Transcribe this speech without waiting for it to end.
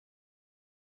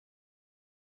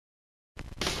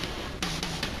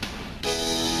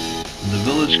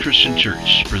Village Christian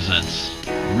Church presents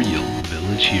Real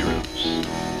Village Heroes.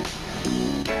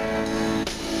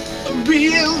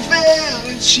 Real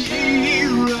Village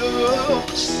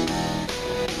Heroes.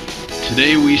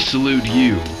 Today we salute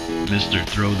you, Mr.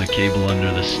 Throw the Cable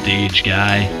Under the Stage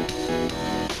guy.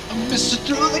 Mr.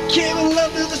 Throw the Cable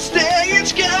Under the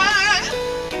Stage guy.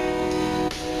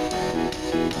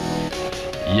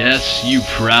 Yes, you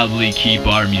proudly keep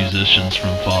our musicians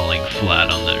from falling flat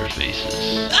on their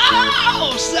faces. Ow!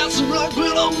 That's a rug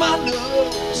put on my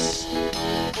nose.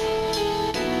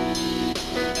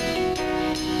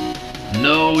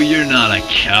 No, you're not a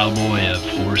cowboy of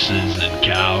horses and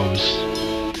cows,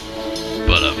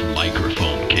 but of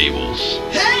microphone cables.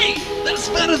 Hey! That's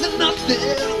better than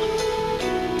nothing.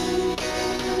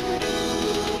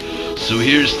 So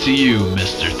here's to you,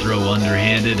 Mr. Throw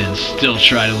Underhanded and still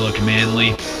try to look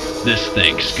manly. This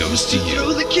thanks goes to Mr. Throw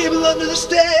you. the Cable Under the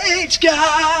Stage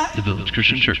guy. The Village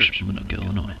Christian Church, Minooka,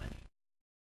 Illinois.